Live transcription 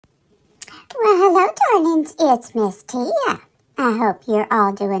Well, hello, darlings. It's Miss Tia. I hope you're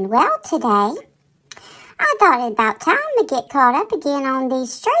all doing well today. I thought it about time to get caught up again on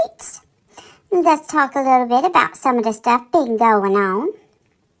these streets. Let's talk a little bit about some of the stuff been going on.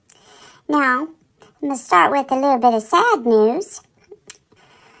 Now, I'm going to start with a little bit of sad news.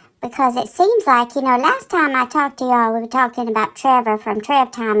 Because it seems like, last time I talked to y'all, we were talking about Trevor from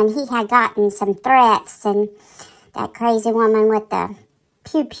Trev Time, and he had gotten some threats, and that crazy woman with the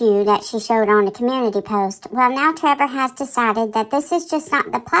pew-pew that she showed on the community post. Well, now Trevor has decided that this is just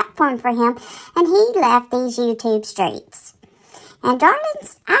not the platform for him, and he left these YouTube streets. And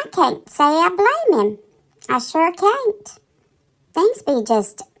darlings, I can't say I blame him. I sure can't. Things they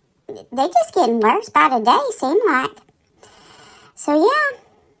just getting worse by the day, seem like. So, yeah.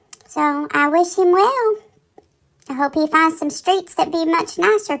 So, I wish him well. I hope he finds some streets that be much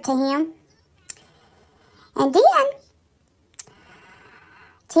nicer to him. And then,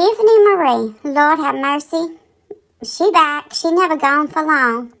 Tiffany Marie, Lord have mercy, she back. She never gone for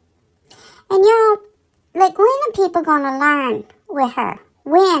long. And y'all, when are people going to learn with her?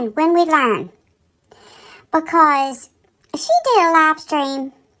 When we learn? Because she did a live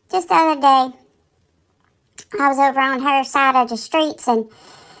stream just the other day. I was over on her side of the streets, and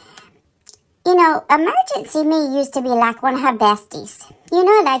Emergency Me used to be like one of her besties.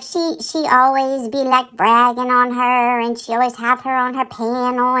 She always be like bragging on her, and she always have her on her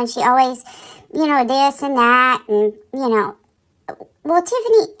panel, and she always, this and that, and, well,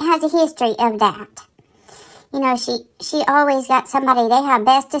 Tiffany has a history of that. She always got somebody, they her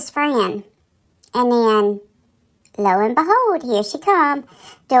bestest friend, and then, lo and behold, here she come,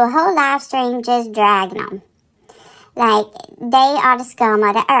 do a whole live stream just dragging them. Like, they are the scum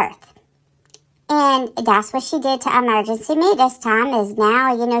of the earth. And that's what she did to Emergency Me this time, is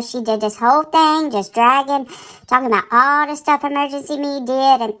now, she did this whole thing, just dragging, talking about all the stuff Emergency Me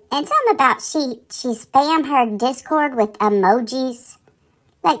did, and something about she spammed her Discord with emojis.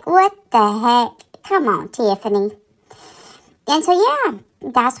 Like, what the heck? Come on, Tiffany. And so, yeah,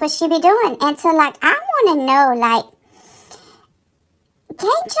 that's what she be doing. And so, I want to know,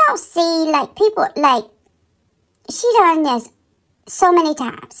 can't y'all see, people, she done this so many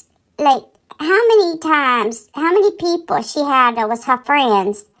times. How many people she had that was her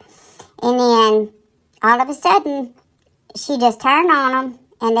friends, and then all of a sudden, she just turned on them,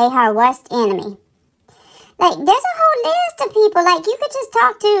 and they her worst enemy. There's a whole list of people, you could just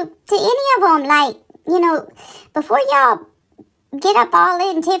talk to any of them, before y'all get up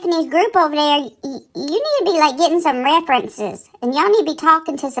all in Tiffany's group over there, you need to be, getting some references, and y'all need to be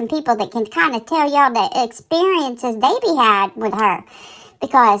talking to some people that can kind of tell y'all the experiences they be had with her,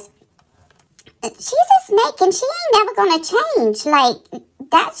 because she's a snake, and she ain't never gonna change.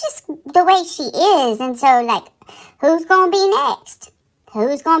 That's just the way she is. And so, who's gonna be next?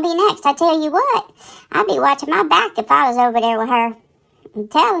 Who's gonna be next? I tell you what, I'd be watching my back if I was over there with her. I'm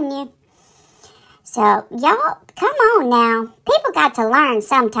telling you. So, y'all, come on now. People got to learn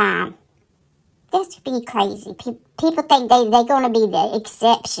sometime. This be crazy. People think they gonna be the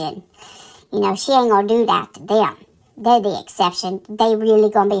exception. She ain't gonna do that to them. They're the exception. They really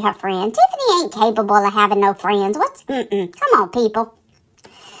gonna be her friend. Tiffany ain't capable of having no friends. Come on, people.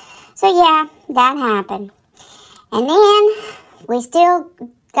 So, yeah, that happened. And then we still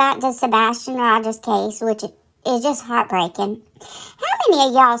got the Sebastian Rogers case, which is just heartbreaking. How many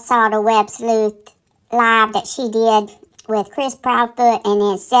of y'all saw the Web Sleuth live that she did with Chris Proudfoot, and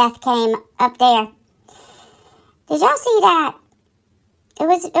then Seth came up there? Did y'all see that? It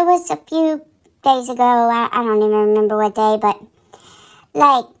was a few days ago. I don't even remember what day, but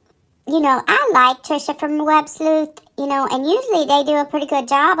I like Trisha from Web Sleuth, and usually they do a pretty good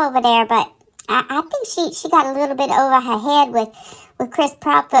job over there, but I think she got a little bit over her head with Chris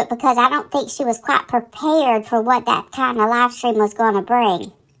Proudfoot, because I don't think she was quite prepared for what that kind of live stream was going to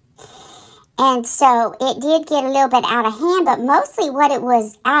bring. And so it did get a little bit out of hand, but mostly what it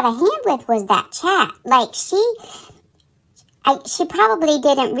was out of hand with was that chat. She probably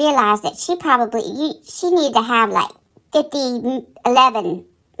didn't realize that she needed to have 11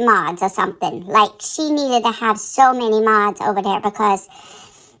 mods or something. She needed to have so many mods over there, because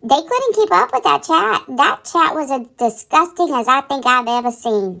they couldn't keep up with that chat. That chat was as disgusting as I think I've ever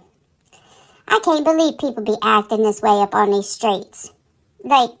seen. I can't believe people be acting this way up on these streets.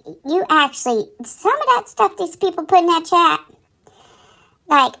 Some of that stuff these people put in that chat,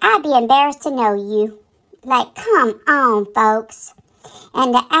 I'd be embarrassed to know you. Come on, folks.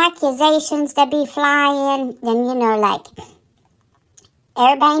 And the accusations that be flying, and,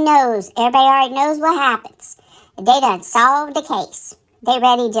 everybody already knows what happens. They done solved the case. They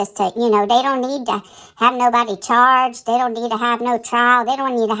ready just to, you know, they don't need to have nobody charged. They don't need to have no trial. They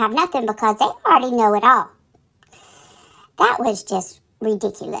don't need to have nothing because they already know it all. That was just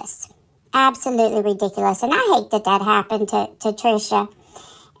ridiculous. Absolutely ridiculous. And I hate that that happened to Trisha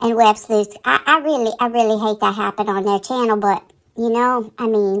and Web Sleuth. I really hate that happened on their channel. But, you know, I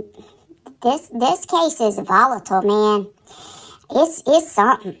mean, this case is volatile, man. It's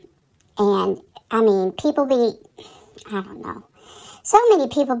something. And, I mean, people be, I don't know. So many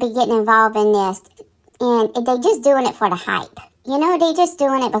people be getting involved in this. And they just doing it for the hype. You know, they just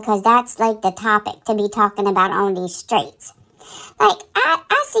doing it because that's like the topic to be talking about on these streets. Like,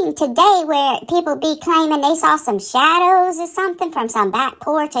 I seen today where people be claiming they saw some shadows or something from some back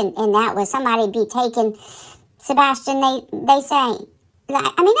porch, and that was somebody be taking Sebastian, they say.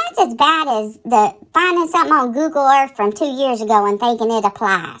 Like, I mean, that's as bad as the finding something on Google Earth from 2 years ago and thinking it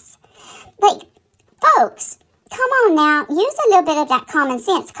applies. Like, folks, come on now, use a little bit of that common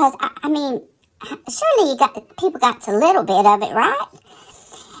sense, because, I mean, surely people got a little bit of it, right?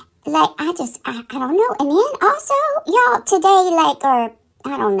 Like, I don't know. And then also, y'all, today, like, or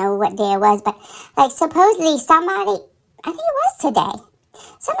I don't know what day it was, but, like, supposedly somebody, I think it was today,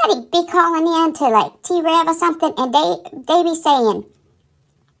 somebody be calling in to, like, T-Rev or something, and they be saying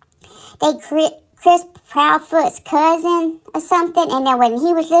Chris Proudfoot's cousin or something, and then when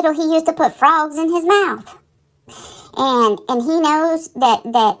he was little, he used to put frogs in his mouth. And he knows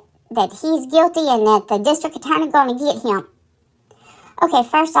that he's guilty and that the district attorney going to get him. Okay,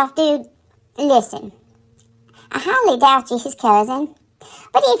 first off, dude, listen. I highly doubt you're his cousin.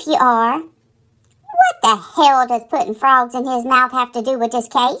 But if you are, what the hell does putting frogs in his mouth have to do with this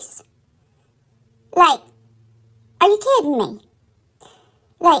case? Like, are you kidding me?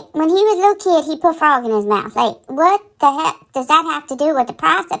 Like, when he was a little kid, he put frog in his mouth. Like, what the heck does that have to do with the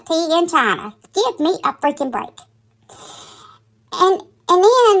price of tea in China? Give me a freaking break. And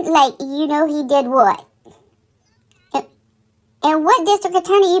then, like, you know he did what? And what district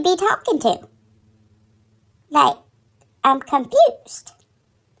attorney you be talking to? Like, I'm confused.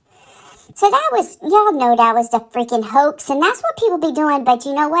 So that was, y'all know that was the freaking hoax, and that's what people be doing. But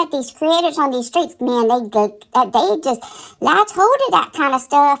you know what? These creators on these streets, man, they just latch hold of that kind of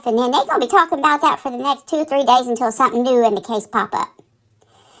stuff, and then they're going to be talking about that for the next 2 or 3 days until something new in the case pop up.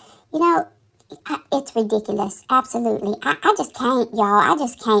 You know, it's ridiculous. Absolutely. I just can't, y'all. I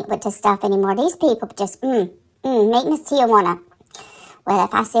just can't with this stuff anymore. These people just, make Miss Tia want to, well,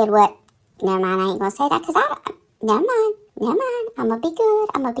 if I said what, never mind, I ain't going to say that, because never mind. I'm going to be good.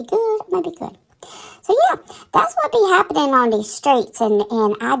 I'm going to be good. So, yeah, that's what be happening on these streets, and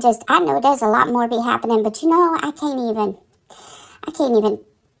I know there's a lot more be happening, but, you know, I can't even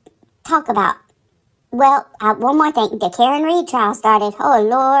talk about. Well, one more thing. The Karen Reed trial started. Oh,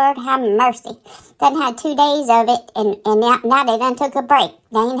 Lord, have mercy. Done had 2 days of it, and now they done took a break.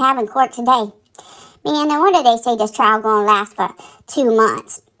 They ain't having court today. Man, no wonder they say this trial going to last for 2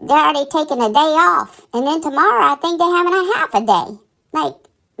 months. They're already taking a day off. And then tomorrow, I think they're having a half a day. Like,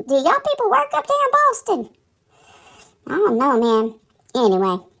 do y'all people work up there in Boston? I don't know, man.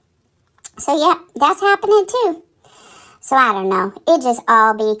 Anyway. So, yeah, that's happening too. So, I don't know. It just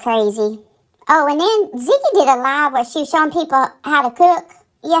all be crazy. Oh, and then Ziggy did a live where she was showing people how to cook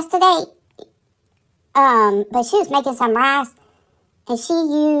yesterday. But she was making some rice. And she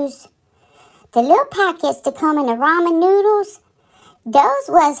used the little packets to come in the ramen noodles. Those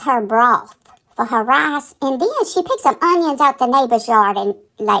was her broth for her rice. And then she picked some onions out the neighbor's yard, and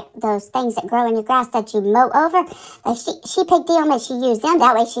like those things that grow in your grass that you mow over. Like she picked them and she used them.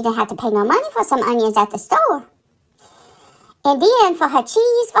 That way she didn't have to pay no money for some onions at the store. And then for her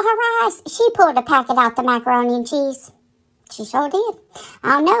cheese for her rice, she pulled a packet out the macaroni and cheese. She sure did.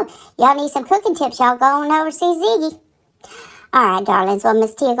 I don't know. Y'all need some cooking tips. Y'all go on over to see Ziggy. All right, darlings. Well,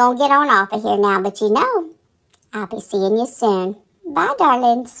 Miss Tia gonna get on off of here now. But you know, I'll be seeing you soon. Bye,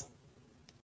 darlings.